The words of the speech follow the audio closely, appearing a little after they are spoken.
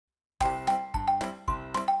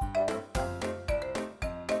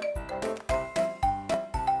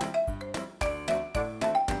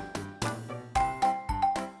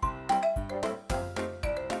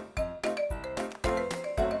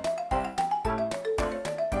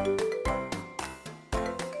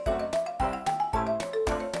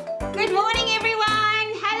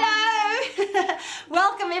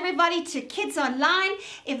welcome everybody to Kids Online.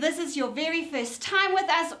 If this is your very first time with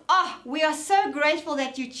us, we are so grateful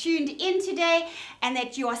that you tuned in today and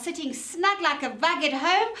that you are sitting snug like a bug at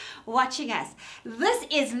home watching us. This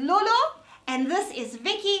is Lolo and this is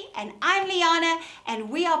Vicky and I'm Liana and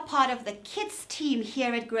we are part of the kids team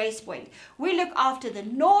here at Gracepoint. We look after the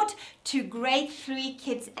 0 to grade 3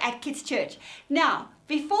 kids at Kids Church. Now,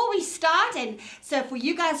 before we start, and so for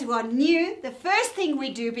you guys who are new, the first thing we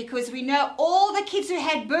do, because we know all the kids who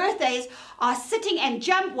had birthdays are sitting and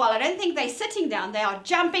jump, well, I don't think they're sitting down, they are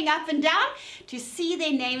jumping up and down to see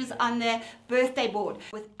their names on the birthday board.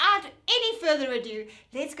 Without any further ado,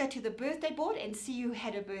 let's go to the birthday board and see who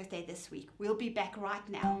had a birthday this week. We'll be back right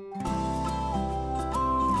now.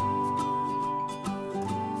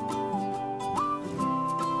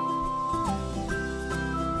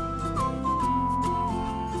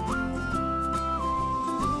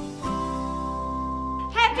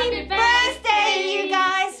 Happy birthday, you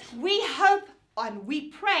guys! We hope and we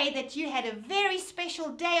pray that you had a very special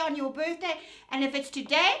day on your birthday, and if it's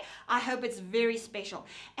today, I hope it's very special.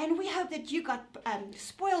 And we hope that you got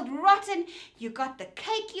spoiled rotten, you got the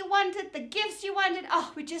cake you wanted, the gifts you wanted.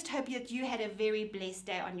 Oh, we just hope that you had a very blessed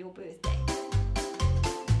day on your birthday.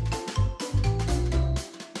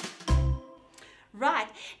 Right,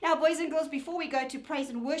 now boys and girls, before we go to praise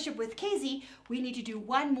and worship with Kezia, we need to do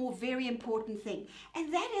one more very important thing,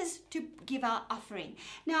 and that is to give our offering.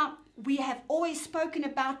 Now, we have always spoken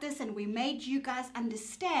about this and we made you guys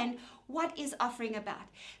understand what is offering about.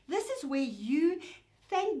 This is where you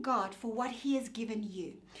thank God for what He has given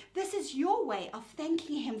you. This is your way of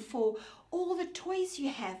thanking Him for all the toys you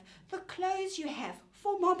have, the clothes you have,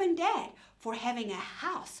 for mom and dad, for having a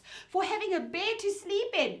house, for having a bed to sleep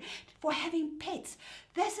in, for having pets.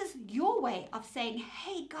 This is your way of saying,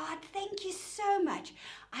 hey God, thank you so much.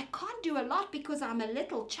 I can't do a lot because I'm a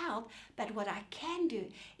little child, but what I can do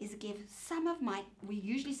is give some of my, we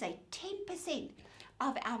usually say 10%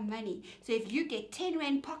 of our money. So if you get 10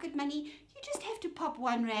 Rand pocket money, you just have to pop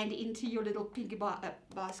 1 Rand into your little piggy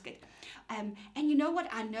basket. And you know what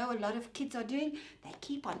I know a lot of kids are doing? They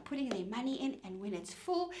keep on putting their money in, and when it's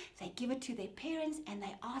full, they give it to their parents and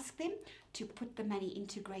they ask them to put the money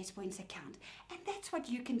into Gracepoint's account. And that's what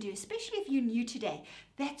you can do, especially if you're new today.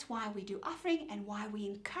 That's why we do offering and why we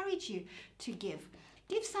encourage you to give.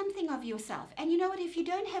 Give something of yourself. And you know what, if you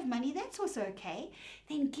don't have money, that's also okay.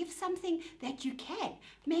 Then give something that you can.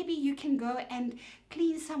 Maybe you can go and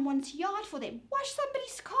clean someone's yard for them. Wash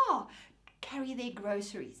somebody's car. Carry their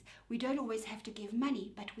groceries. We don't always have to give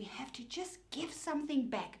money, but we have to just give something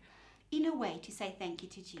back in a way to say thank you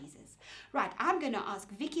to Jesus. Right, I'm going to ask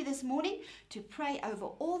Vicky this morning to pray over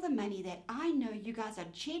all the money that I know you guys are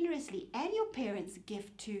generously and your parents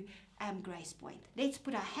give to Gracepoint. Let's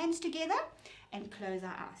put our hands together and close our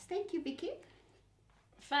eyes. Thank you, Vicky.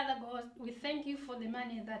 Father God, we thank you for the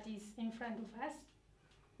money that is in front of us.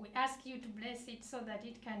 We ask you to bless it so that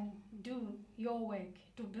it can do your work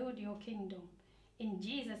to build your kingdom. In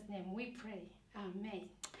Jesus' name we pray. Amen.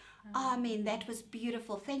 Amen. That was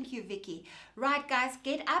beautiful. Thank you, Vicky. Right, guys,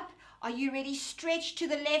 get up. Are you ready? Stretch to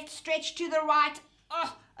the left, stretch to the right.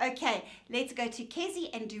 Oh, okay, let's go to Kezia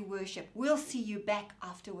and do worship. We'll see you back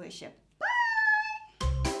after worship.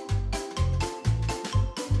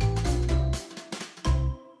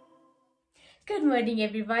 Good morning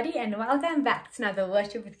everybody and welcome back to another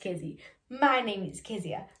worship with Kezia. My name is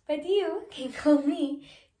Kezia, but you can call me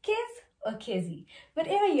Kez or Kezia,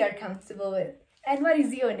 whatever you're comfortable with. And what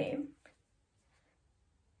is your name?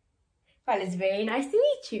 Well, it's very nice to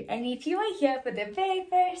meet you, and if you are here for the very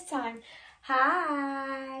first time,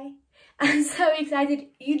 hi! I'm so excited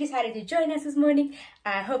you decided to join us this morning.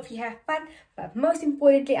 I hope you have fun, but most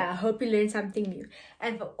importantly, I hope you learned something new.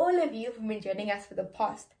 And for all of you who've been joining us for the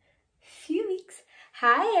past few weeks,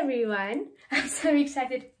 hi everyone! I'm so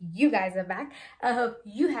excited you guys are back. I hope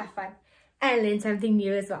you have fun and learn something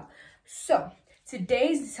new as well. So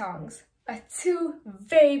today's songs are 2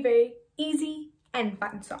 very, very easy and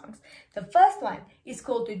fun songs. The first one is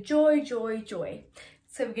called the Joy, Joy, Joy.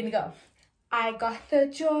 So we're gonna go. I got the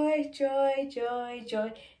joy, joy, joy,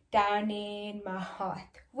 joy down in my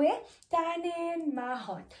heart. Where? Down in my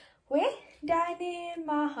heart. Where? Down in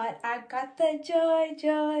my heart. I got the joy,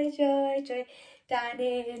 joy, joy, joy down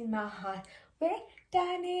in my heart. Where?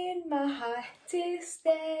 Down in my heart to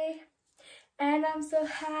stay. And I'm so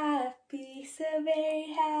happy, so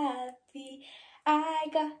very happy. I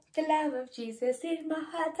got the love of Jesus in my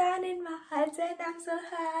heart, down in my heart, and I'm so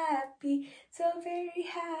happy, so very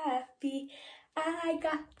happy. I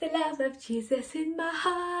got the love of Jesus in my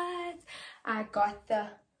heart. I got the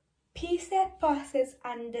peace that passes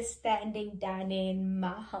understanding down in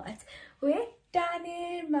my heart. Where? down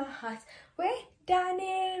in my heart, way down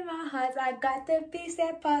in my heart. I got the peace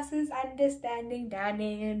that passes understanding down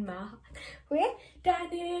in my heart, way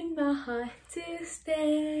down in my heart to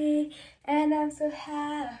stay. And I'm so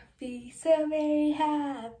happy, so very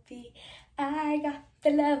happy. I got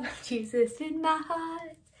the love of Jesus in my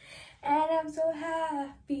heart. And I'm so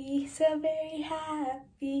happy, so very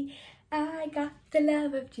happy. I got the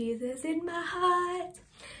love of Jesus in my heart.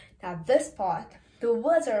 Now this part, the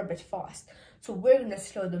words are a bit fast, so we're going to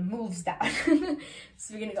slow the moves down.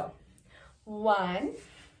 So we're going to go 1,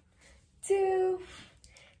 2,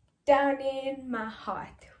 down in my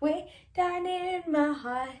heart, way down in my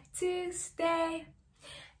heart to stay.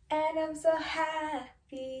 And I'm so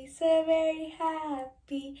happy, so very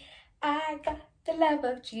happy. I got the love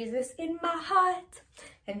of Jesus in my heart.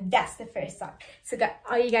 And that's the first song. So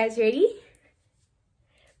are you guys ready?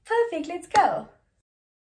 Perfect, let's go.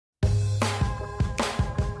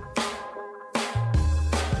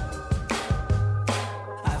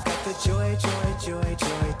 I've got the joy, joy, joy,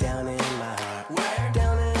 joy down in my heart. Where?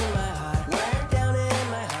 Down in my heart. Where? Down in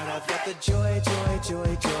my heart. I've got the joy, joy,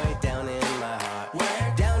 joy, joy down in my heart.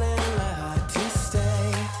 Where? Down in my heart to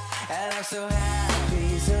stay. And I'm so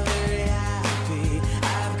happy, so very happy.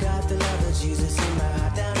 I've got the love of Jesus in my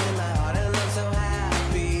heart, down in my heart. And I'm so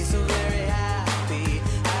happy, so very happy.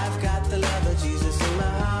 I've got the love of Jesus in my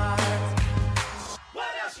heart. What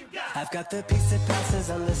else you got? I've got the peace that passes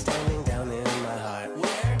understanding down in my heart.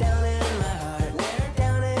 Where? Down in my heart. Where?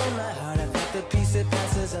 Down in my heart. I've got the peace that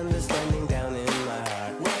passes understanding down in my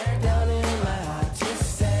heart. Where? Down in my heart to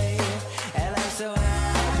stay. And I'm so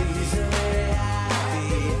happy, so very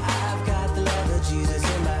happy. I've got the love of Jesus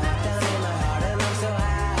in my heart, down in my heart. And I'm so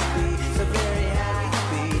happy, so very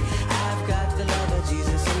happy. I've got the love of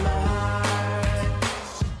Jesus in my heart.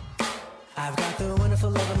 I've got the wonderful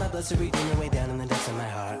love of my blessed Redeemer way down in the depths of my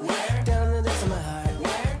heart. Where? Down in the depths of my heart.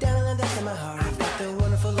 Where? Down in the depths of my heart. I've got the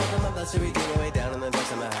wonderful love of my blessed Redeemer way down in the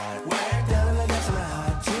depths of my heart. Where? Down in the depths of my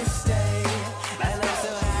heart to stay. And I'm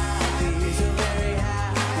so happy, so very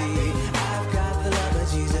happy. I've got the love of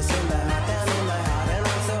Jesus in my heart, down in my heart. And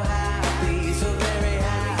I'm so happy, so very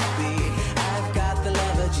happy. I've got the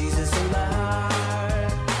love of Jesus in my heart.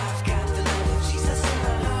 I've got the love of Jesus in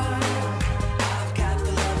my heart. I've got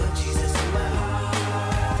the love of Jesus in my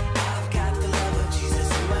heart. I've got the love of Jesus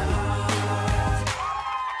in my heart.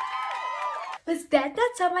 Was that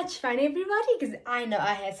not so much fun, everybody? Because I know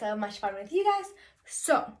I had so much fun with you guys.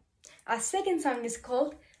 So, our second song is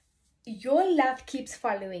called Your Love Keeps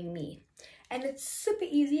Following Me. And it's super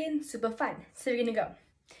easy and super fun. So we're going to go.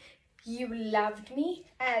 You loved me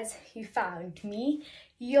as you found me.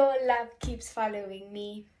 Your love keeps following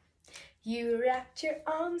me. You wrapped your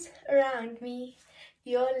arms around me.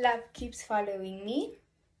 Your love keeps following me.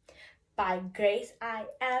 By grace I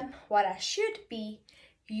am what I should be.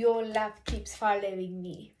 Your love keeps following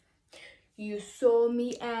me. You saw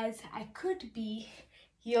me as I could be.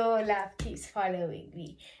 Your love keeps following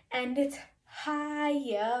me. And it's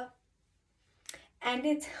higher. And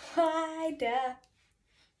it's wider.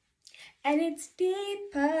 And it's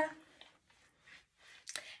deeper.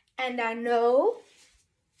 And I know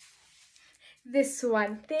this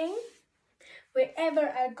one thing. Wherever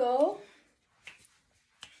I go,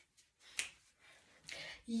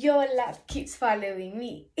 your love keeps following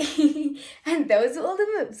me. And those are all the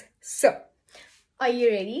moves. So, are you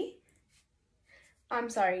ready? I'm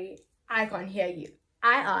sorry, I can't hear you.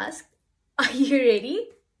 I asked, are you ready?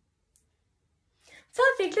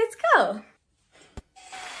 Perfect, let's go.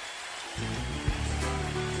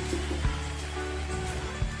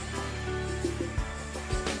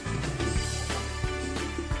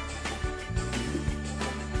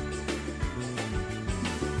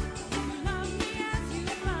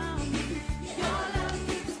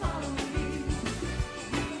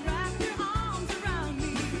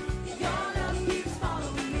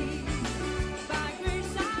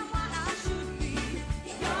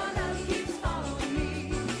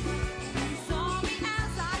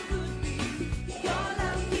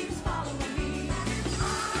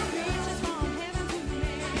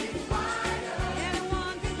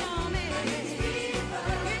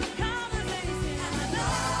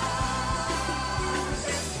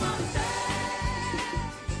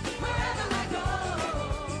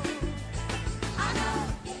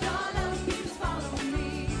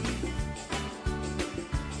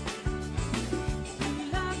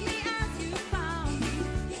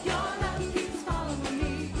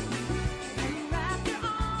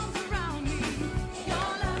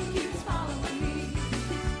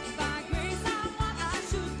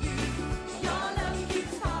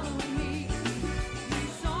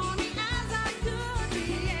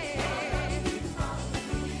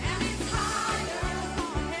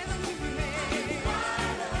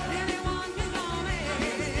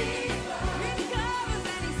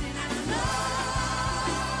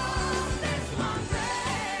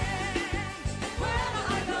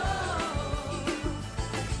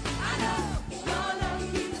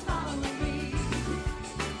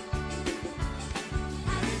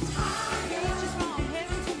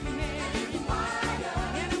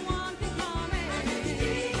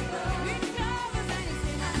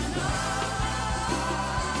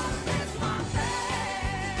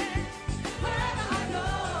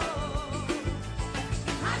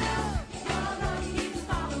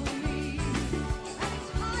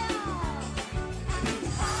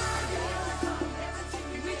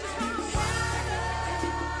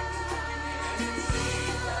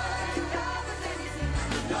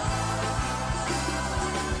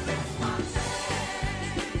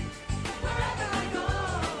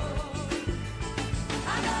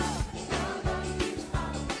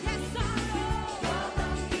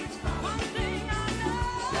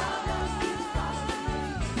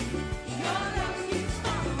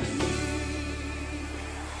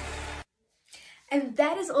 And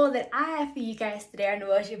that is all that I have for you guys today on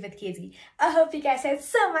Worship with Kezia. I hope you guys had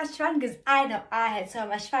so much fun, because I know I had so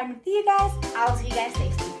much fun with you guys. I'll see you guys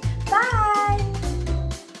next week. Bye!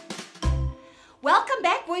 Welcome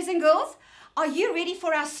back, boys and girls. Are you ready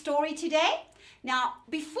for our story today? Now,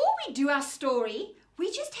 before we do our story,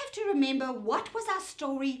 we just have to remember what was our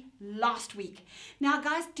story last week. Now,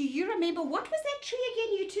 guys, do you remember what was that tree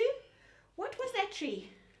again, you two? What was that tree?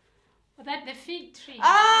 Was that the fig tree?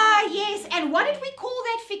 Ah, yes. And what did we call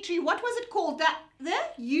that fig tree? What was it called? The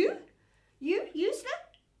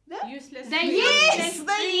Useless the tree.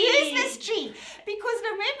 useless tree. Because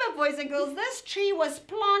remember, boys and girls, this tree was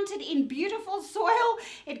planted in beautiful soil.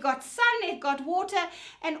 It got sun, it got water,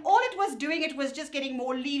 and all it was doing, it was just getting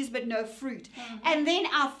more leaves but no fruit. And then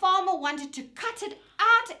our farmer wanted to cut it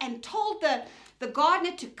out and told the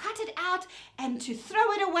gardener to cut it out and to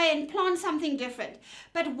throw it away and plant something different.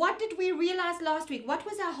 But what did we realize last week? What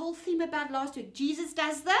was our whole theme about last week? Jesus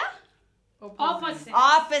does the Opposite.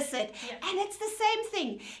 Yeah. And it's the same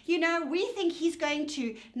thing. You know, we think he's going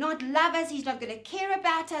to not love us. He's not going to care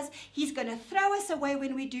about us. He's going to throw us away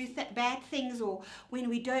when we do bad things, or when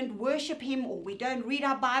we don't worship him, or we don't read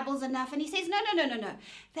our Bibles enough. And he says, no.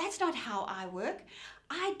 That's not how I work.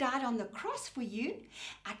 I died on the cross for you.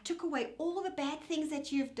 I took away all the bad things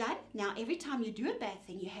that you've done. Now, every time you do a bad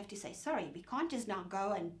thing, you have to say sorry. We can't just now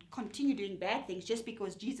go and continue doing bad things just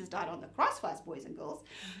because Jesus died on the cross for us, boys and girls.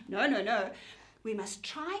 No. We must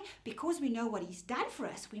try, because we know what he's done for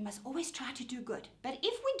us, we must always try to do good. But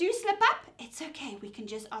if we do slip up, it's okay. We can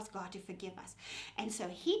just ask God to forgive us. And so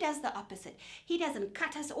he does the opposite. He doesn't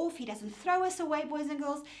cut us off. He doesn't throw us away, boys and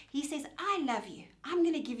girls. He says, I love you. I'm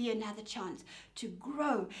going to give you another chance to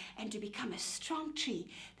grow and to become a strong tree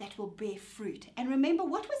that will bear fruit. And remember,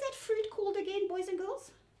 what was that fruit called again, boys and girls?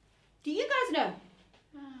 Do you guys know?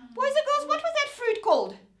 Boys and girls, what was that fruit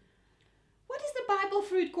called? What is the Bible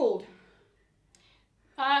fruit called?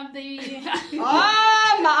 Oh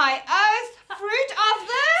my oath, fruit of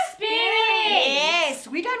the Spirit. Yes,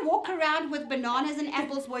 we don't walk around with bananas and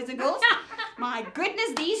apples, boys and girls. My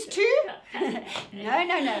goodness, these two.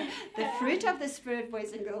 No. The fruit of the Spirit,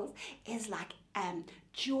 boys and girls, is like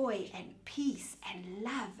joy and peace and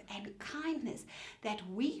love and kindness that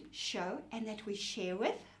we show and that we share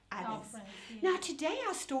with others. Friends, yeah. Now today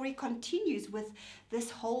our story continues with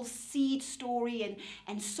this whole seed story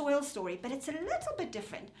and soil story, but it's a little bit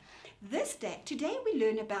different. Today we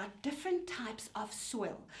learn about different types of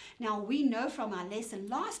soil. Now we know from our lesson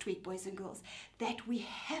last week, boys and girls, that we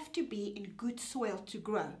have to be in good soil to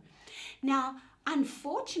grow. Now,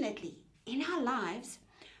 unfortunately, in our lives,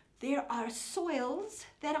 there are soils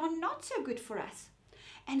that are not so good for us.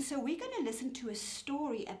 And so we're going to listen to a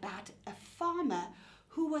story about a farmer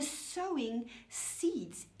who was sowing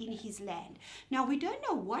seeds in his land. Now, we don't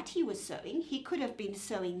know what he was sowing. He could have been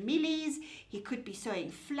sowing mealies, he could be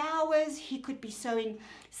sowing flowers, he could be sowing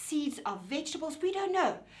seeds of vegetables. We don't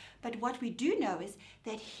know. But what we do know is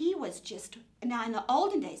that he was now in the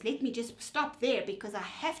olden days, let me just stop there because I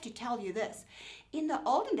have to tell you this. In the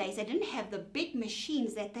olden days, they didn't have the big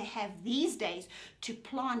machines that they have these days to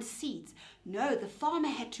plant seeds. No, the farmer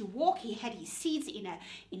had to walk. He had his seeds in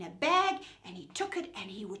a bag, and he took it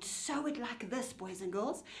and he would sow it like this, boys and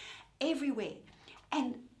girls, everywhere.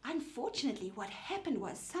 And unfortunately, what happened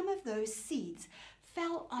was some of those seeds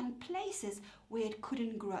fell on places where it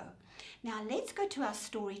couldn't grow. Now let's go to our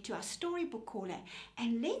storybook corner,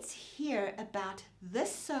 and let's hear about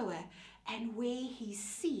this sower and where his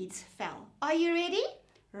seeds fell. Are you ready?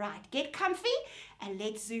 Right, get comfy and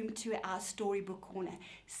let's zoom to our storybook corner.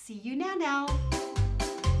 See you now.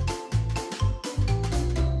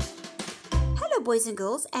 Hello boys and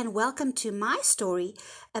girls, and welcome to my story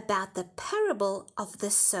about the parable of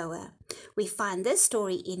the sower. We find this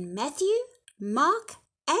story in Matthew, Mark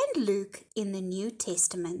and Luke in the New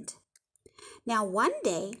Testament. Now one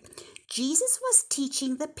day, Jesus was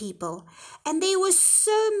teaching the people, and there were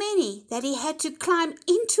so many that he had to climb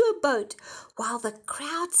into a boat while the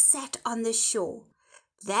crowd sat on the shore.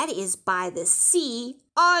 That is by the sea,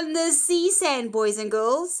 on the sea sand, boys and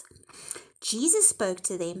girls. Jesus spoke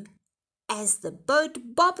to them as the boat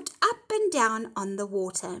bobbed up and down on the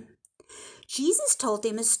water. Jesus told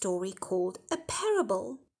them a story called a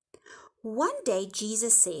parable. One day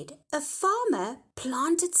Jesus said, a farmer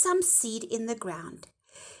planted some seed in the ground.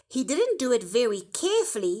 He didn't do it very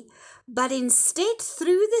carefully, but instead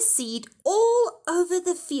threw the seed all over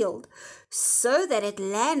the field so that it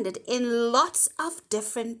landed in lots of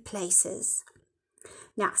different places.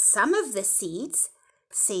 Now, some of the seeds,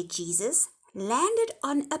 said Jesus, landed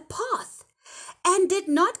on a path and did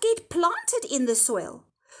not get planted in the soil.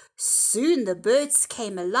 Soon the birds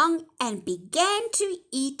came along and began to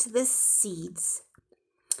eat the seeds.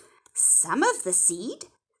 Some of the seed,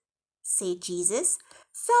 said Jesus,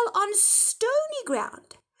 fell on stony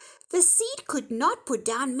ground. The seed could not put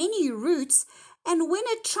down many roots, and when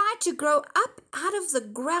it tried to grow up out of the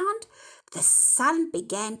ground, the sun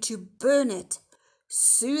began to burn it.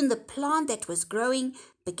 Soon the plant that was growing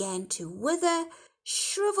began to wither,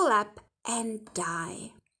 shrivel up, and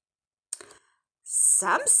die.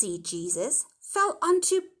 Some seed, Jesus, fell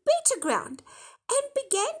onto better ground and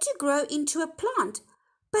began to grow into a plant,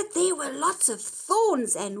 but there were lots of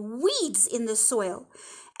thorns and weeds in the soil,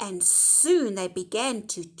 and soon they began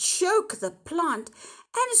to choke the plant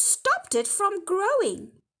and stopped it from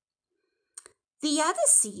growing. The other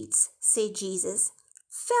seeds, said Jesus,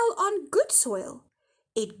 fell on good soil.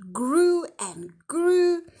 It grew and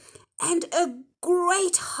grew, and a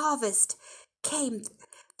great harvest came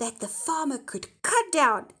that the farmer could cut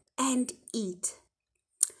down and eat.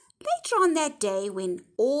 Later on that day, when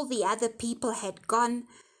all the other people had gone,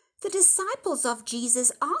 the disciples of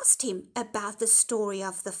Jesus asked him about the story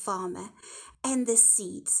of the farmer and the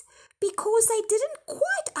seeds because they didn't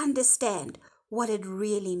quite understand what it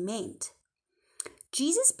really meant.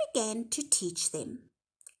 Jesus began to teach them.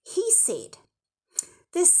 He said,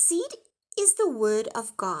 "The seed is the word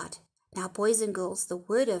of God." Now, boys and girls, the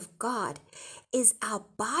word of God is our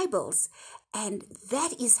Bibles, and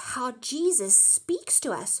that is how Jesus speaks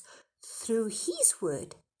to us through his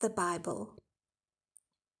word, the Bible.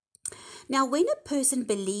 Now, when a person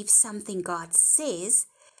believes something God says,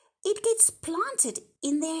 it gets planted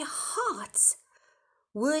in their hearts.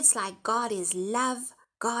 Words like God is love,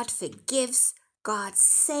 God forgives, God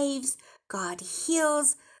saves, God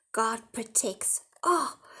heals, God protects.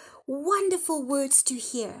 Oh, wonderful words to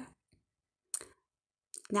hear.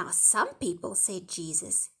 Now, some people, said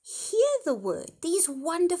Jesus, hear the word, these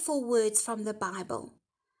wonderful words from the Bible,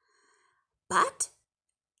 but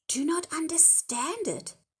do not understand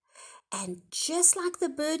it. And just like the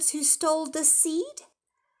birds who stole the seed,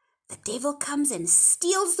 the devil comes and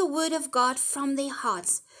steals the word of God from their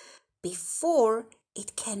hearts before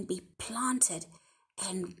it can be planted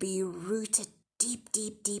and be rooted deep,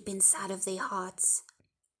 deep, deep inside of their hearts.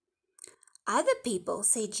 Other people,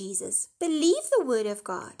 said Jesus, believe the word of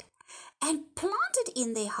God and plant it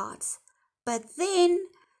in their hearts, but then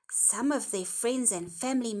some of their friends and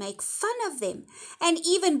family make fun of them and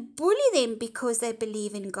even bully them because they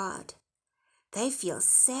believe in God. They feel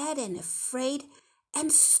sad and afraid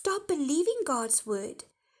and stop believing God's word,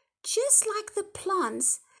 just like the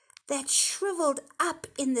plants that shriveled up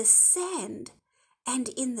in the sand and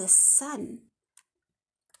in the sun.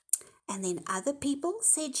 And then other people,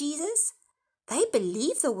 said Jesus, they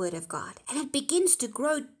believe the word of God and it begins to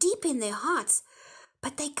grow deep in their hearts,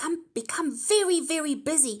 but they become very, very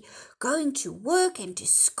busy going to work and to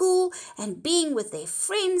school and being with their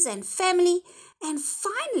friends and family, and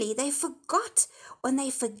finally they forget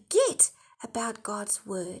about God's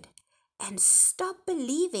word and stop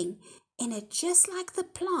believing in it, just like the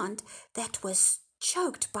plant that was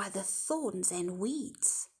choked by the thorns and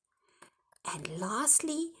weeds. And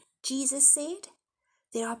lastly, Jesus said,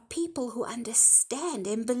 there are people who understand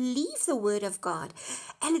and believe the word of God,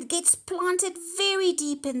 and it gets planted very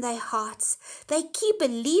deep in their hearts. They keep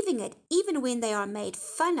believing it even when they are made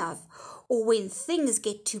fun of, or when things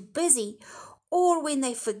get too busy, or when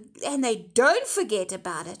they don't forget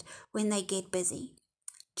about it when they get busy.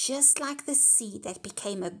 Just like the seed that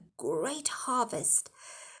became a great harvest,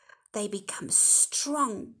 they become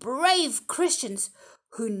strong, brave Christians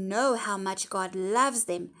who know how much God loves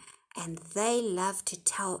them, and they love to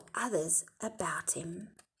tell others about him.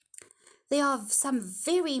 There are some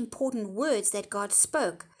very important words that God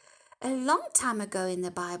spoke a long time ago in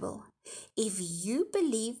the Bible. If you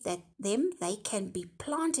believe that they can be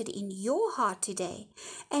planted in your heart today,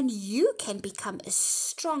 and you can become a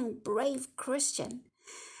strong, brave Christian.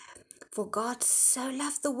 For God so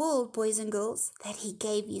loved the world, boys and girls, that he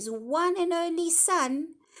gave his one and only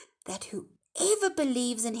Son, that whoever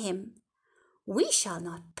believes in him, we shall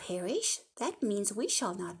not perish. That means we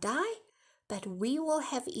shall not die, but we will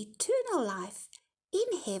have eternal life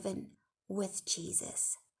in heaven with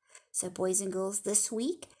Jesus. So boys and girls, this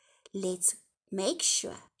week, let's make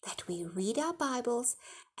sure that we read our Bibles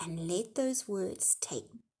and let those words take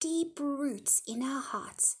deep roots in our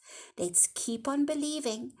hearts. Let's keep on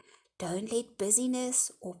believing. Don't let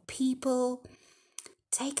busyness or people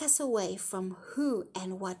take us away from who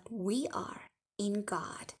and what we are in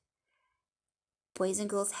God. Boys and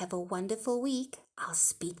girls, have a wonderful week. I'll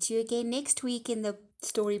speak to you again next week in the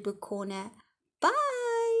Storybook Corner. Bye!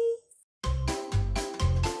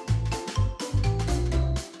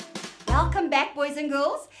 Welcome back, boys and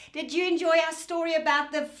girls. Did you enjoy our story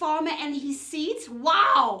about the farmer and his seeds?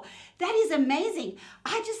 Wow, that is amazing.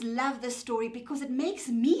 I just love this story because it makes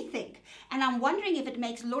me think, and I'm wondering if it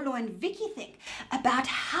makes Lolo and Vicky think about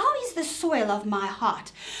how is the soil of my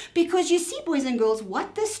heart. Because you see, boys and girls,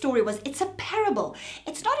 what this story was, it's a parable.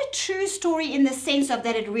 It's not a true story in the sense of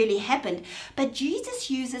that it really happened, but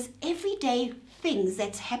Jesus uses everyday things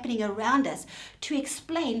that's happening around us to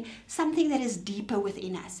explain something that is deeper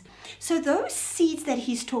within us. So those seeds that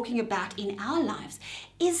he's talking about in our lives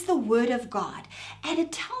is the Word of God. And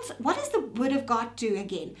it tells, what does the Word of God do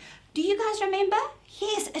again? Do you guys remember?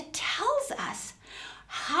 Yes, it tells us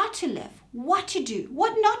how to live, what to do,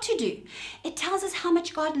 what not to do. It tells us how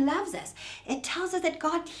much God loves us. It tells us that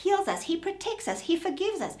God heals us, He protects us, He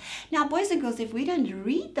forgives us. Now, boys and girls, if we don't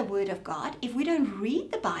read the Word of God, if we don't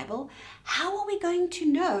read the Bible, how are we going to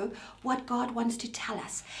know what God wants to tell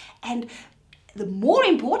us? And the more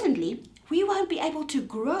importantly, we won't be able to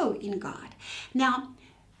grow in God. Now,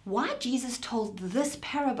 why Jesus told this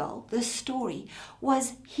parable, this story,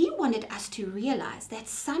 was He wanted us to realize that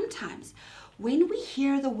sometimes when we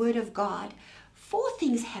hear the Word of God, 4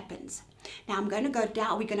 things happens. Now I'm going to go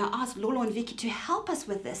down, we're going to ask Lolo and Vicky to help us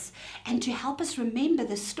with this and to help us remember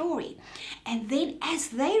the story. And then as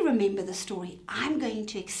they remember the story, I'm going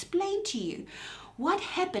to explain to you what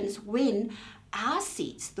happens when our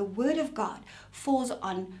seeds, the Word of God, falls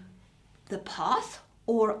on the path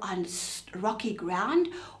or on rocky ground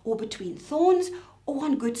or between thorns or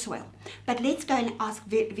on good soil. But let's go and ask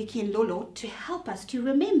Vicky and Lolo to help us to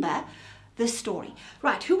remember this story.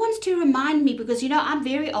 Right, who wants to remind me, because you know I'm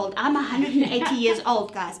very old, I'm 180 years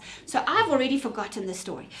old, guys, so I've already forgotten the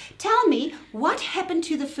story. Tell me, what happened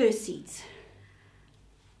to the first seeds?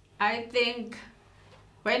 I think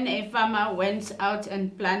when a farmer went out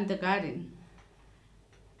and planted the garden,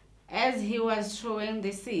 as he was throwing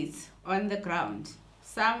the seeds on the ground,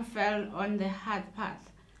 some fell on the hard path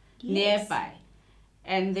nearby,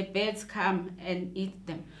 and the birds come and eat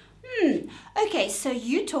them. Okay, so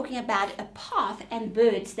you're talking about a path and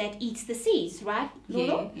birds that eats the seeds, right,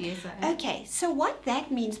 Lolo? Yes, I am. Okay, so what that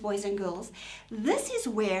means, boys and girls, this is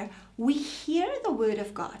where we hear the Word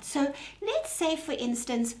of God. So let's say, for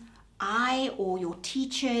instance, I or your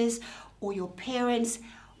teachers or your parents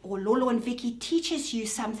or Lolo and Vicky teaches you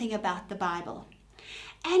something about the Bible.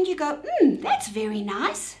 And you go, that's very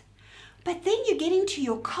nice. But then you get into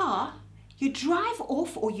your car, you drive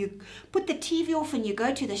off, or you put the TV off and you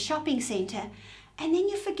go to the shopping center, and then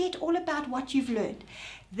you forget all about what you've learned.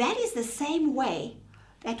 That is the same way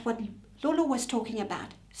that what Lolo was talking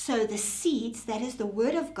about. So the seeds, that is the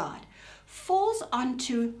Word of God, falls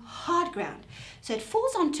onto hard ground. So it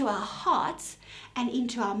falls onto our hearts and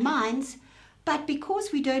into our minds, but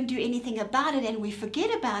because we don't do anything about it and we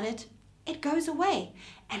forget about it, it goes away.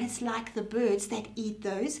 And it's like the birds that eat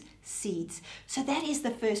those seeds. So that is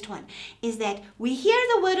the first one, is that we hear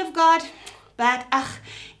the Word of God, but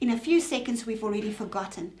in a few seconds we've already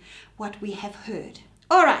forgotten what we have heard.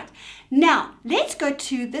 All right, now let's go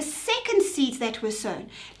to the second seeds that were sown.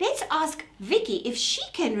 Let's ask Vicky if she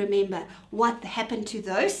can remember what happened to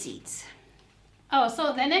those seeds. Oh,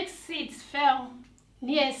 so the next seeds fell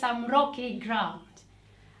near some rocky ground,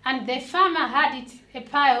 and the farmer had it a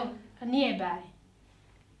pile nearby.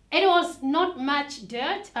 It was not much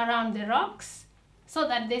dirt around the rocks, so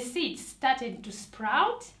that the seeds started to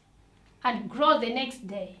sprout and grow the next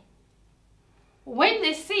day. When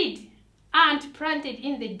the seeds aren't planted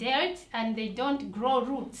in the dirt and they don't grow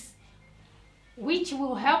roots, which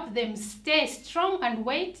will help them stay strong and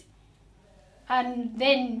wait, and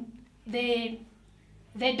then they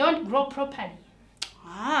don't grow properly.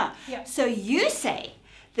 Yeah. So you say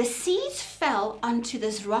the seeds fell onto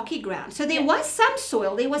this rocky ground. So there was some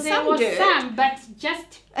soil, there was some dirt. There was some, but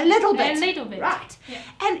just a little bit. A little bit. Right. Yeah.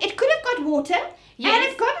 And it could have got water, and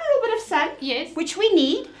it got a little bit of sun, yes, which we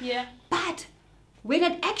need. Yeah. But when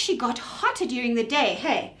it actually got hotter during the day,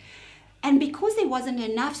 hey, and because there wasn't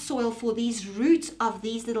enough soil for these roots of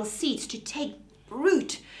these little seeds to take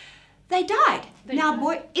root, they died.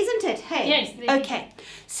 Boy, isn't it? Hey. Yes. Okay.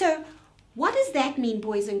 So what does that mean,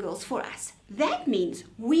 boys and girls, for us? That means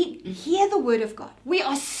we hear the Word of God. We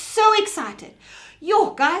are so excited.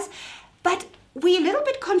 Yo, guys, but we're a little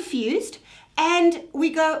bit confused and we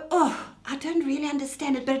go, oh, I don't really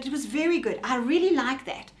understand it, but it was very good. I really like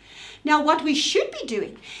that. Now, what we should be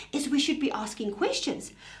doing is we should be asking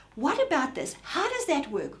questions. What about this? How does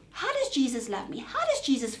that work? How does Jesus love me? How does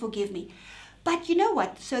Jesus forgive me? But you know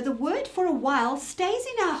what? So the Word for a while stays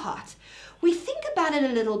in our hearts. We think about it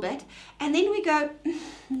a little bit and then we go,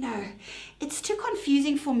 no, it's too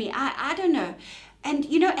confusing for me. I don't know. And,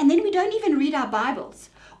 you know, and then we don't even read our Bibles.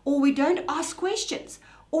 or we don't ask questions,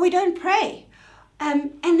 or we don't pray.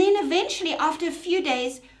 And then eventually, after a few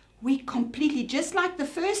days, we completely, just like the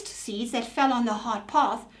first seeds that fell on the hard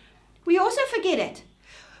path, we also forget it.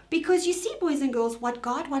 Because you see, boys and girls, what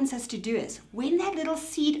God wants us to do is, when that little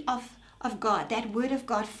seed of God, that word of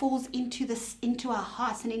God falls into our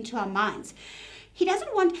hearts and into our minds, He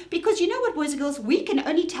doesn't want, because you know what, boys and girls, we can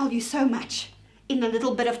only tell you so much in the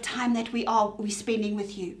little bit of time that we're spending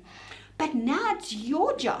with you. But now it's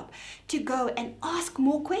your job to go and ask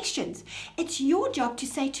more questions. It's your job to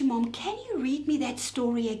say to Mom, can you read me that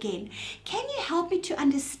story again? Can you help me to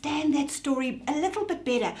understand that story a little bit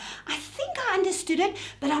better? I think I understood it,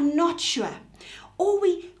 but I'm not sure. Or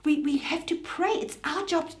we have to pray. It's our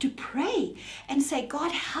job to pray and say,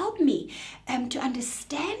 God, help me to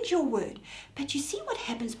understand your word. But you see what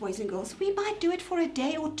happens, boys and girls? We might do it for a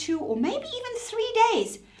day or two, or maybe even 3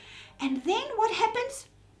 days. And then what happens?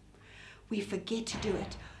 We forget to do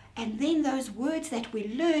it. And then those words that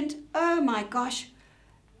we learned, oh my gosh,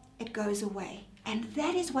 it goes away. And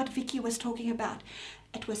that is what Vicky was talking about.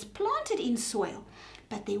 It was planted in soil,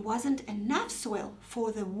 but there wasn't enough soil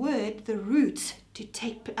for the word, the roots, to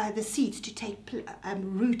take, the seeds to take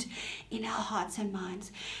root in our hearts and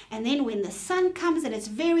minds. And then when the sun comes and it's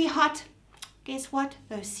very hot, guess what?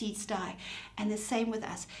 Those seeds die. And the same with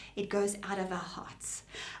us. It goes out of our hearts.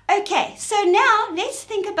 Okay, so now let's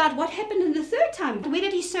think about what happened in the third time. Where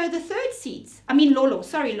did he sow the third seeds? I mean, Lolo.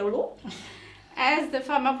 Sorry, Lolo. As the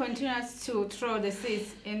farmer continues to throw the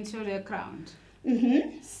seeds into the ground,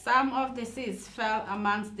 some of the seeds fell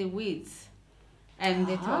amongst the weeds and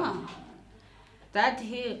the thorn that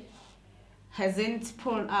he hasn't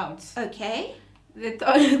pulled out. Okay. The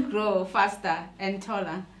thorn grow faster and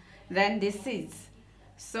taller than the seeds.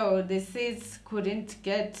 So the seeds couldn't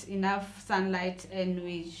get enough sunlight and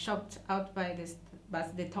we shocked out by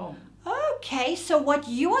the thorn. Okay, so what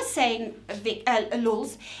you are saying,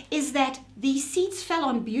 Lulz, is that these seeds fell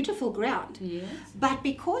on beautiful ground. Yes. But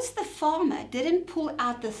because the farmer didn't pull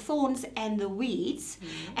out the thorns and the weeds,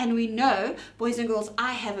 and we know, boys and girls,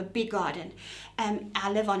 I have a big garden.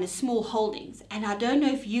 I live on a small holdings, and I don't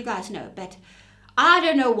know if you guys know, but I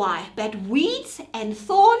don't know why, but weeds and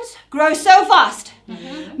thorns grow so fast.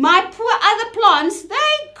 My poor other plants,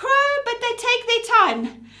 they grow, but they take their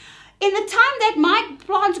time. In the time that my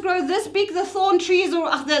plants grow this big, the thorn trees or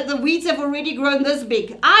the weeds have already grown this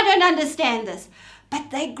big. I don't understand this. But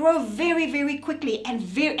they grow very, very quickly and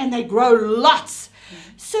they grow lots.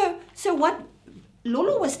 So what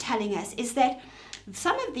Lolo was telling us is that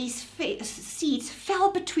some of these seeds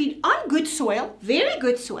fell on good soil, very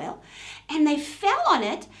good soil, and they fell on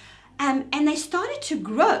it and they started to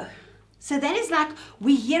grow. So that is like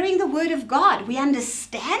we're hearing the word of God. We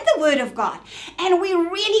understand the word of God. And we're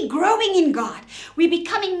really growing in God. We're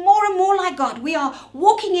becoming more and more like God. We are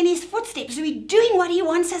walking in His footsteps. We're doing what He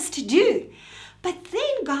wants us to do. But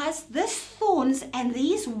then, guys, these thorns and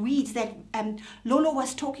these weeds that Lolo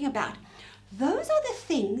was talking about, those are the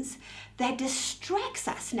things that distracts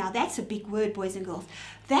us. Now, that's a big word, boys and girls.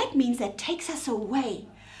 That means that takes us away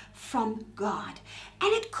from God.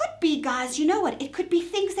 And it could be, guys, you know what? It could be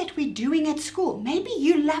things that we're doing at school. Maybe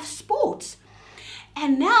you love sports.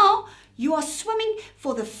 And now you are swimming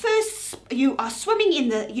you are swimming in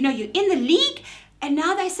the, you're in the league. And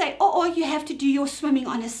now they say, oh, you have to do your swimming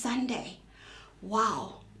on a Sunday.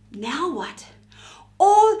 Wow. Now what?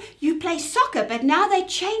 Or you play soccer, but now they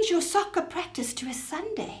change your soccer practice to a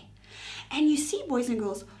Sunday. And you see, boys and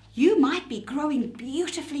girls, you might be growing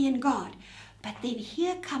beautifully in God. But then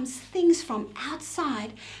here comes things from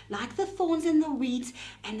outside, like the thorns and the weeds,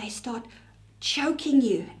 and they start choking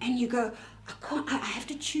you. And you go, I have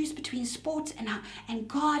to choose between sports and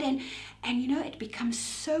God. And it becomes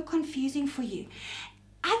so confusing for you.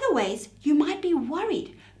 Other ways, you might be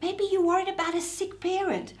worried. Maybe you're worried about a sick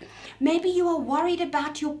parent. Maybe you are worried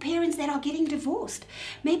about your parents that are getting divorced.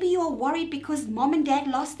 Maybe you are worried because mom and dad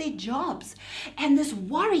lost their jobs. And this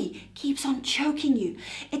worry keeps on choking you.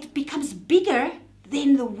 It becomes bigger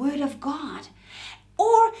than the word of God.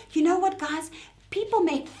 Or, you know what, guys? People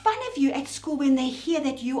make fun of you at school when they hear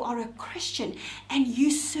that you are a Christian and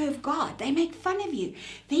you serve God. They make fun of you.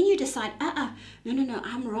 Then you decide, no,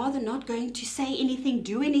 I'm rather not going to say anything,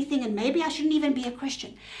 do anything, and maybe I shouldn't even be a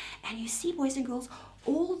Christian. And you see, boys and girls,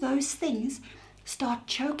 all those things start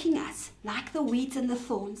choking us like the weeds and the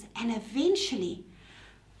thorns, and eventually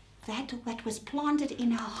that was planted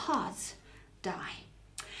in our hearts die.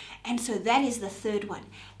 And so that is the third one.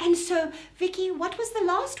 And so, Vicky, what was the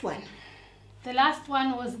last one? The last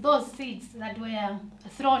one was those seeds that were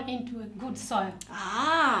thrown into a good soil.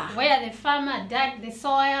 Where the farmer dug the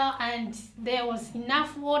soil and there was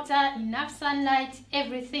enough water, enough sunlight,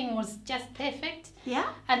 everything was just perfect. Yeah.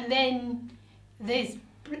 And then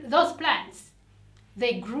those plants,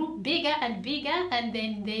 they grew bigger and bigger, and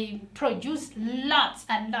then they produced lots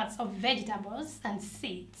and lots of vegetables and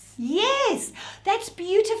seeds. Yes, that's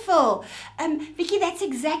beautiful. Vicky, that's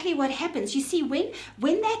exactly what happens. You see,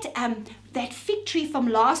 when that fig tree from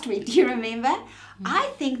last week, do you remember?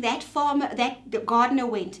 I think that gardener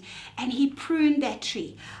went and he pruned that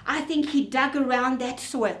tree. I think he dug around that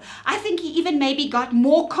soil. I think he even maybe got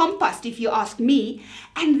more compost, if you ask me,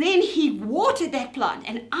 and then he watered that plant.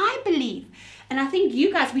 And I believe, and I think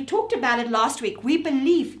you guys, we talked about it last week, we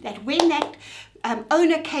believe that when that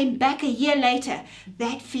owner came back a year later,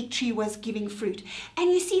 that fig tree was giving fruit.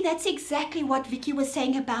 And you see, that's exactly what Vicky was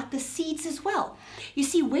saying about the seeds as well. You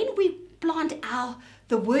see, when we plant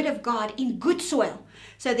the word of God in good soil,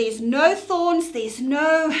 so there's no thorns, there's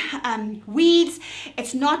no weeds,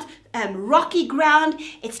 it's not rocky ground,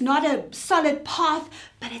 it's not a solid path,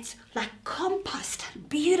 but it's like compost,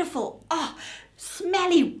 beautiful,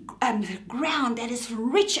 smelly ground that is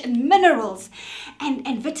rich in minerals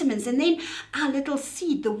and vitamins. And then our little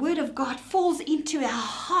seed, the word of God, falls into our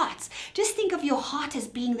hearts. Just think of your heart as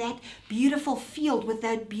being that beautiful field with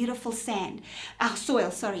that beautiful soil.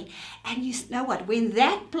 And you know what? When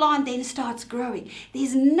that plant then starts growing,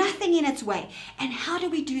 there's nothing in its way. And how do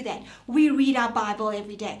we do that? We read our Bible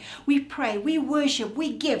every day. We pray, we worship,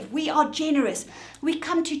 we give, we are generous. We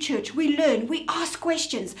come to church, we learn, we ask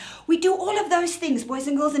questions. We do all of those things, boys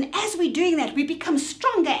and girls. And as we're doing that, we become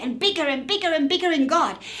stronger and bigger and bigger and bigger in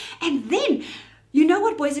God. And then, you know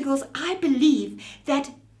what, boys and girls? I believe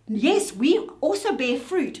that, yes, we also bear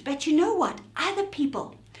fruit. But you know what? Other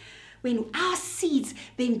people, when our seeds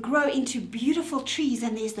then grow into beautiful trees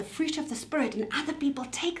and there's the fruit of the Spirit and other people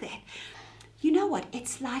take that, you know what?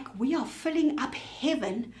 It's like we are filling up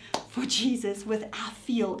heaven for Jesus with our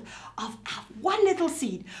field of our one little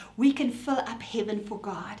seed. We can fill up heaven for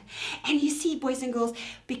God. And you see, boys and girls,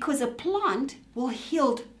 because a plant will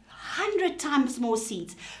yield 100 times more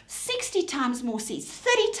seeds, 60 times more seeds,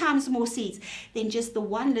 30 times more seeds than just the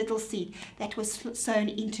one little seed that was sown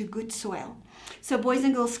into good soil. So boys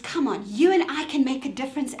and girls, come on, you and I can make a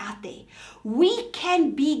difference out there. We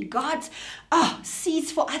can be God's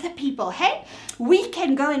seeds for other people, hey? We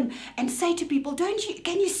can go and say to people,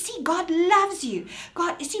 can you see God loves you?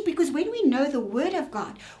 God, you see, because when we know the word of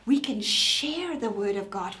God, we can share the word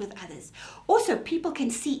of God with others. Also, people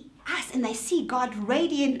can see us and they see God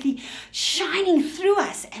radiantly shining through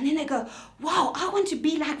us, and then they go, wow, I want to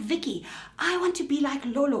be like Vicky, I want to be like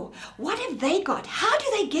Lolo. What have they got? How do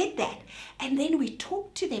they get that? And then we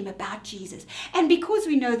talk to them about Jesus, and because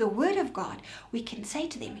we know the word of God, we can say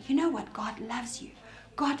to them, you know what, God loves you,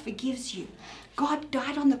 God forgives you, God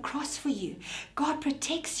died on the cross for you, God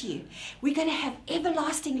protects you, we're going to have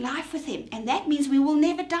everlasting life with him, and that means we will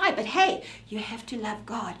never die. But hey, you have to love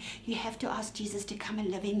God. You have to ask Jesus to come and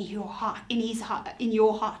live in your heart, in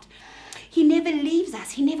your heart. He never leaves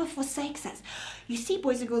us, he never forsakes us. You see,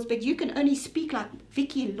 boys and girls, but you can only speak like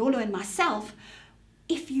Vicky and Lolo and myself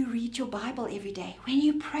if you read your Bible every day, when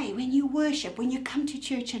you pray, when you worship, when you come to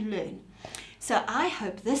church and learn. So I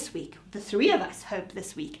hope this week, the three of us hope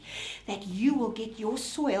this week, that you will get your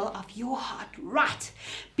soil of your heart right.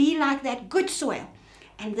 Be like that good soil.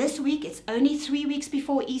 And this week, it's only 3 weeks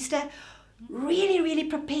before Easter. Really, really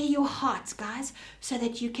prepare your hearts, guys, so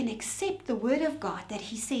that you can accept the word of God, that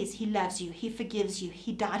he says he loves you, he forgives you,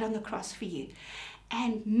 he died on the cross for you.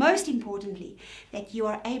 And most importantly, that you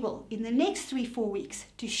are able in the next 3-4 weeks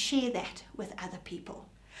to share that with other people.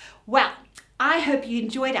 Well, I hope you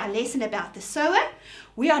enjoyed our lesson about the sower.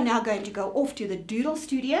 We are now going to go off to the Doodle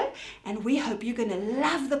Studio, and we hope you're going to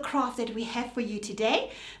love the craft that we have for you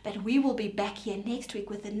today. But we will be back here next week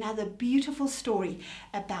with another beautiful story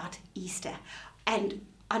about Easter and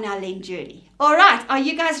on our Lent journey. All right, are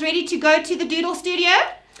you guys ready to go to the Doodle Studio?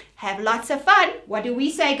 Have lots of fun. What do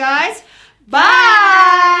we say, guys?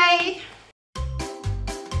 Bye!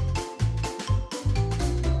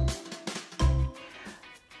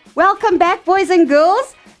 Welcome back, boys and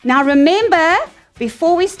girls. Now remember,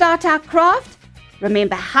 before we start our craft,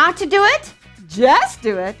 remember how to do it. Just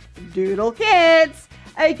do it. Doodle kids.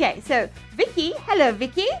 Okay, so Vicky, hello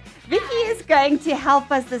Vicky. Vicky is going to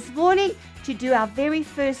help us this morning to do our very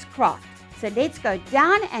first craft. So let's go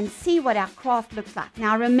down and see what our craft looks like.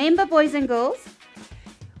 Now remember, boys and girls,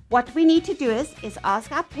 what we need to do is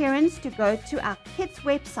ask our parents to go to our kids'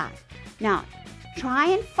 website. Now, try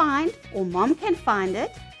and find, or mom can find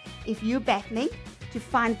it, if you're battling, to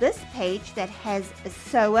find this page that has a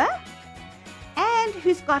sower and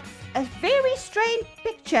who's got a very strange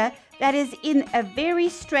picture that is in a very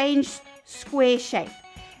strange square shape.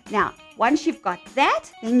 Now, once you've got that,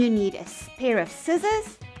 then you need a pair of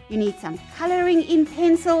scissors, you need some coloring in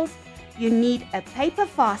pencils, you need a paper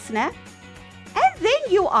fastener, and then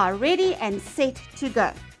you are ready and set to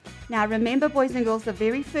go. Now remember, boys and girls, the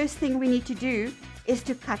very first thing we need to do is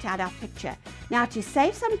to cut out our picture. Now, to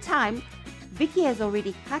save some time, Vicky has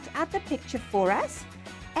already cut out the picture for us,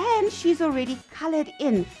 and she's already colored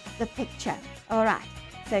in the picture. All right,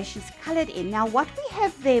 so she's colored in. Now what we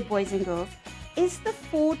have there, boys and girls, is the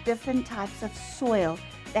 4 different types of soil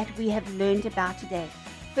that we have learned about today.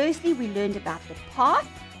 Firstly, we learned about the path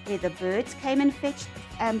where the birds came and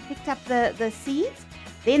picked up the seeds.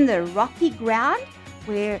 Then the rocky ground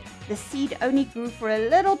where the seed only grew for a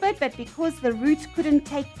little bit, but because the roots couldn't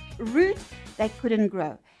take root, they couldn't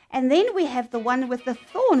grow. And then we have the one with the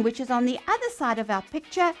thorn, which is on the other side of our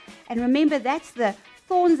picture. And remember, that's the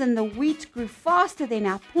thorns, and the wheat grew faster than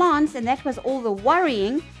our plants, and that was all the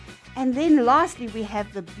worrying. And then lastly, we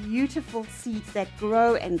have the beautiful seeds that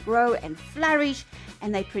grow and flourish,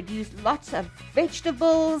 and they produce lots of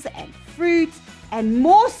vegetables and fruits and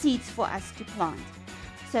more seeds for us to plant.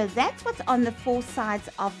 So that's what's on the 4 sides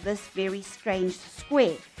of this very strange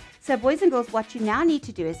square. So boys and girls, what you now need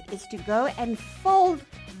to do is to go and fold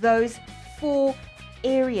those 4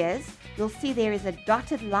 areas. You'll see there is a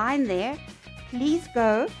dotted line there. Please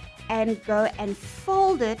go and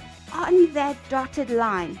fold it on that dotted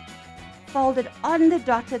line. Fold it on the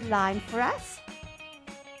dotted line for us.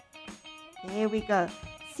 There we go.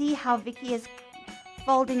 See how Vicky is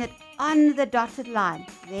folding it on the dotted line.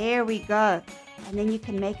 There we go. And then you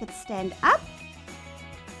can make it stand up.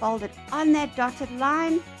 Fold it on that dotted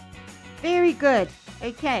line. Very good.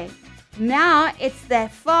 Okay. Now it's the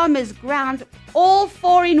farmer's ground, all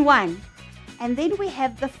 4 in 1. And then we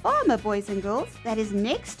have the farmer, boys and girls, that is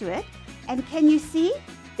next to it. And can you see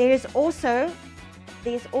there's also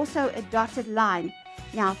a dotted line.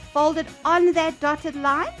 Now fold it on that dotted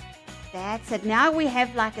line. That's it. Now we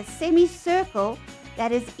have like a semicircle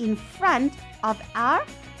that is in front of our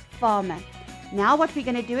farmer. Now what we're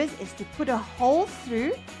going to do is to put a hole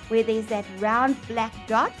through where there's that round black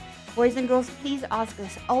dot. Boys and girls, please ask an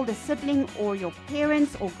older sibling or your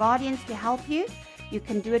parents or guardians to help you. You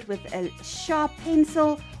can do it with a sharp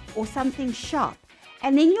pencil or something sharp.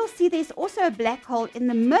 And then you'll see there's also a black hole in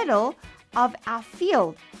the middle of our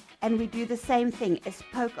field, and we do the same thing, is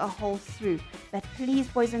poke a hole through. But please,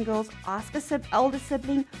 boys and girls, ask an older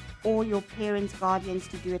sibling or your parents, guardians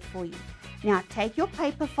to do it for you. Now take your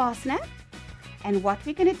paper fastener, and what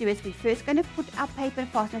we're going to do is we're first going to put our paper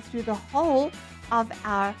fastener through the hole of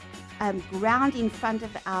our ground in front of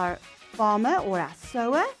our farmer or our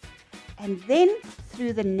sower, and then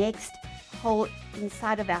through the next hole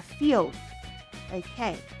inside of our field.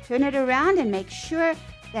 Okay, turn it around and make sure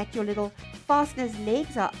that your little fastener's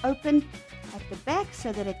legs are open at the back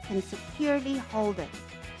so that it can securely hold it.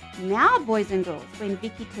 Now, boys and girls, when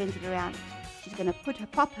Vicky turns it around, she's going to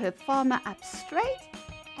pop her farmer up straight,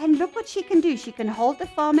 and look what she can do. She can hold the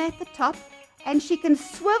farmer at the top, and she can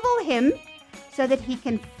swivel him so that he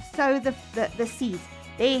can sow the seeds.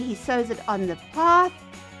 There, he sows it on the path.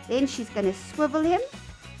 Then she's going to swivel him.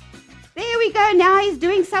 There we go. Now he's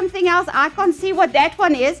doing something else. I can't see what that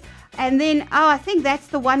one is. And then, I think that's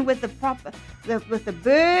the one with the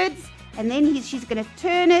birds. And then she's going to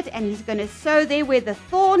turn it, and he's going to sow there where the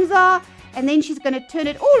thorns are. And then she's going to turn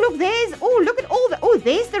it. Look, look at all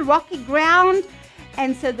there's the rocky ground.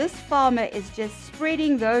 And so this farmer is just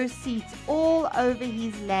spreading those seeds all over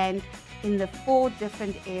his land in the 4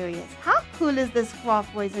 different areas. How cool is this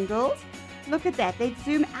craft, boys and girls? Look at that. Let's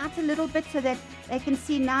zoom out a little bit so that they can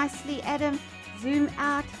see nicely, Adam. Zoom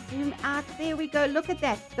out, zoom out. There we go. Look at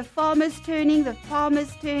that. The farmer's turning, the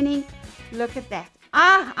farmer's turning. Look at that.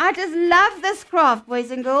 I just love this craft, boys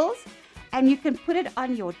and girls. And you can put it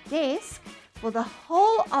on your desk for the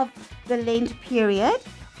whole of the Lent period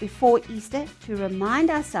before Easter to remind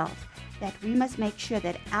ourselves that we must make sure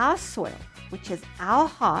that our soil, which is our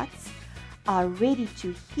hearts, are ready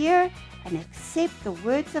to hear and accept the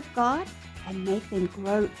words of God and make them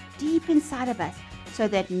grow deep inside of us, so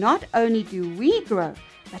that not only do we grow,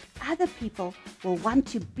 but other people will want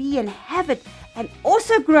to be and have it and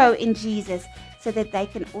also grow in Jesus, so that they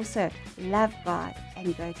can also love God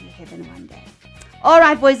and go to heaven one day. All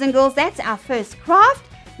right, boys and girls, that's our first craft.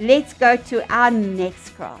 Let's go to our next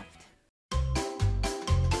craft.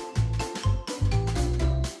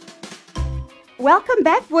 Welcome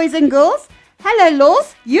back, boys and girls. Hello,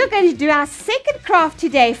 Laws. You're going to do our second craft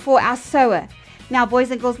today for our sower. Now,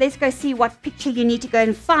 boys and girls, let's go see what picture you need to go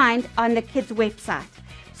and find on the kids' website.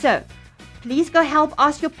 So, please go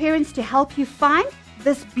ask your parents to help you find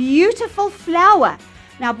this beautiful flower.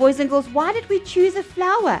 Now, boys and girls, why did we choose a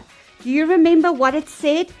flower? Do you remember what it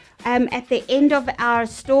said at the end of our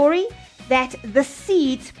story? That the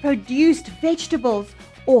seeds produced vegetables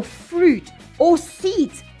or fruit or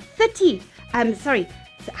seeds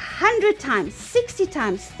 100 times, 60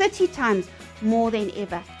 times, 30 times more than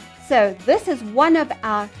ever. So this is one of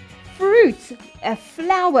our fruits, a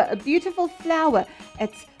flower, a beautiful flower.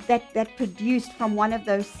 It's that produced from one of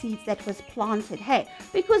those seeds that was planted. Hey,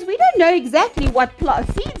 because we don't know exactly what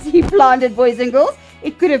seeds he planted, boys and girls.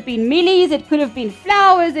 It could have been millies, it could have been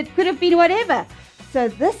flowers, it could have been whatever. So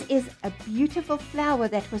this is a beautiful flower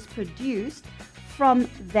that was produced from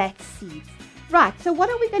that seed. Right, so what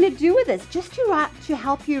are we going to do with this? Just to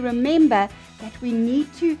help you remember that we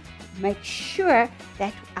need to make sure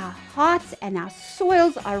that our hearts and our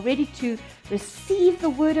soils are ready to receive the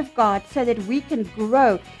Word of God so that we can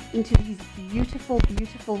grow into these beautiful,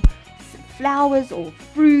 beautiful flowers or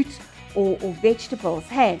fruits or vegetables.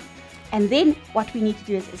 Hey, and then what we need to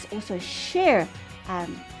do is also share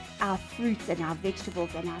our fruits and our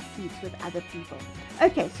vegetables and our seeds with other people.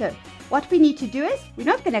 Okay, so what we need to do is, we're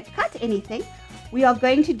not going to cut anything. We are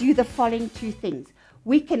going to do the following two things.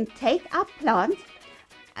 We can take our plant,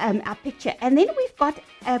 our picture, and then we've got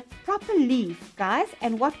a proper leaf, guys.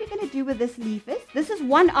 And what we're going to do with this leaf is, this is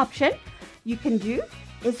one option you can do,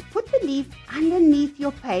 is put the leaf underneath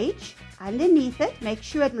your page, underneath it. Make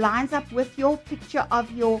sure it lines up with your picture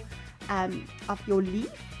of your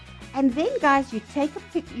leaf. And then, guys, you take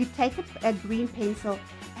a green pencil,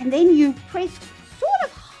 and then you press sort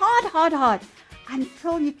of hard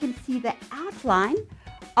until you can see the outline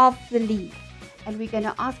of the leaf. And we're going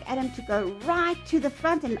to ask Adam to go right to the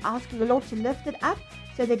front and ask the Lord to lift it up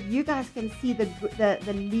so that you guys can see the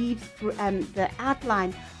leaves, the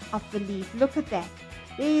outline of the leaf. Look at that.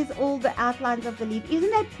 There's all the outlines of the leaf. Isn't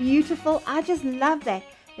that beautiful? I just love that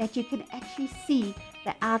you can actually see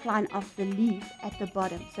the outline of the leaf at the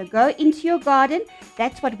bottom. So go into your garden.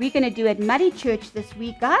 That's what we're going to do at Muddy Church this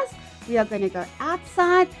week, guys. We are going to go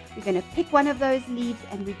outside. We're going to pick one of those leaves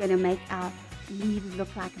and we're going to make our leaves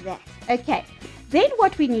look like that. Okay, then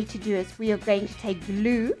what we need to do is we are going to take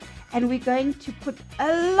glue and we're going to put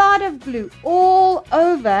a lot of glue all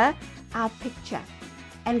over our picture.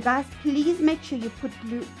 And guys, please make sure you put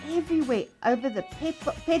glue everywhere, over the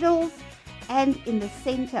petals and in the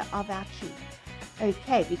center of our tree.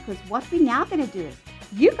 Okay, because what we're now going to do is,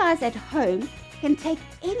 you guys at home can take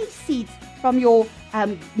any seeds from your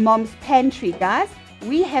mom's pantry, guys.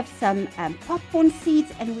 We have some popcorn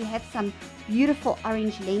seeds and we have some beautiful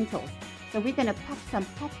orange lentils. So we're going to pop some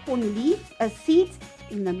popcorn seeds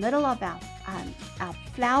in the middle of our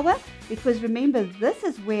flower, because remember, this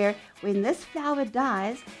is where, when this flower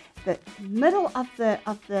dies, the middle of the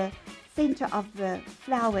center of the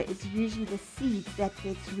flower is usually the seeds that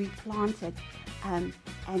gets replanted and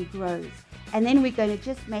grows. And then we're going to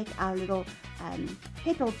just make our little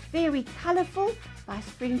petals very colorful by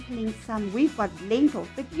sprinkling some. We've got lentils,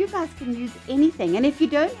 but you guys can use anything. And if you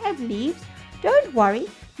don't have leaves, don't worry.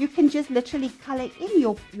 You can just literally color in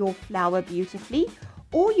your flower beautifully.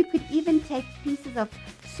 Or you could even take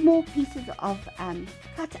small pieces of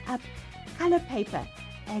cut up color paper,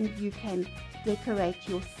 and you can decorate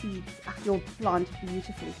your seeds, your plant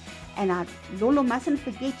beautifully. And Lolo mustn't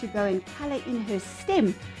forget to go and color in her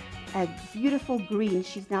stem a beautiful green.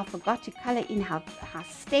 She's now forgot to color in her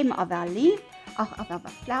stem of our leaf, of our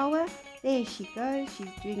flower. There she goes.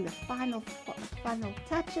 She's doing the final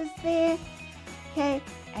touches there. Okay,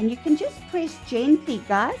 and you can just press gently,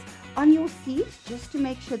 guys, on your seeds just to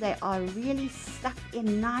make sure they are really stuck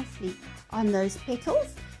in nicely on those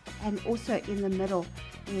petals, and also in the middle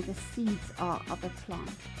where the seeds are of a plant.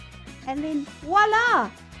 And then voila,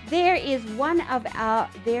 there's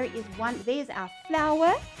our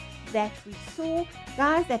flower that we saw,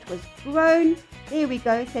 guys, that was grown. There we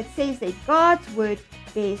go. So it says that God's word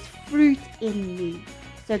bears fruit in me.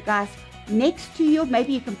 So guys, next to you,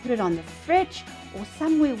 maybe you can put it on the fridge or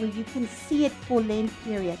somewhere where you can see it for Lent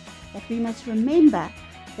period, that we must remember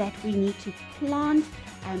that we need to plant,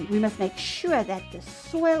 and we must make sure that the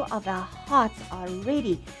soil of our hearts are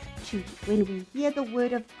ready to, when we hear the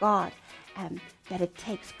word of God, that it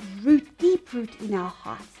takes deep root in our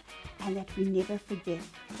hearts, and that we never forget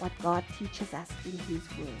what God teaches us in his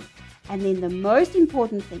word. And then the most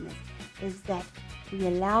important thing is that we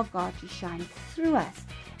allow God to shine through us,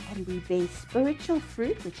 and we bear spiritual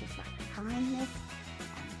fruit, which is like kindness,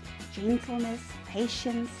 gentleness,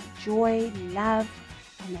 patience, joy, love,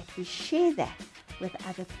 and that we share that with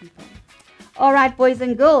other people. All right, boys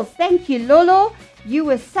and girls, thank you, Lolo. You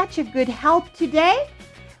were such a good help today.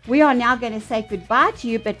 We are now going to say goodbye to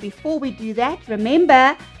you, but before we do that,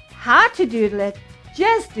 remember how to doodle it.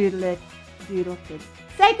 Just doodle it. Doodle kids.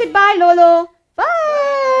 Say goodbye, Lolo.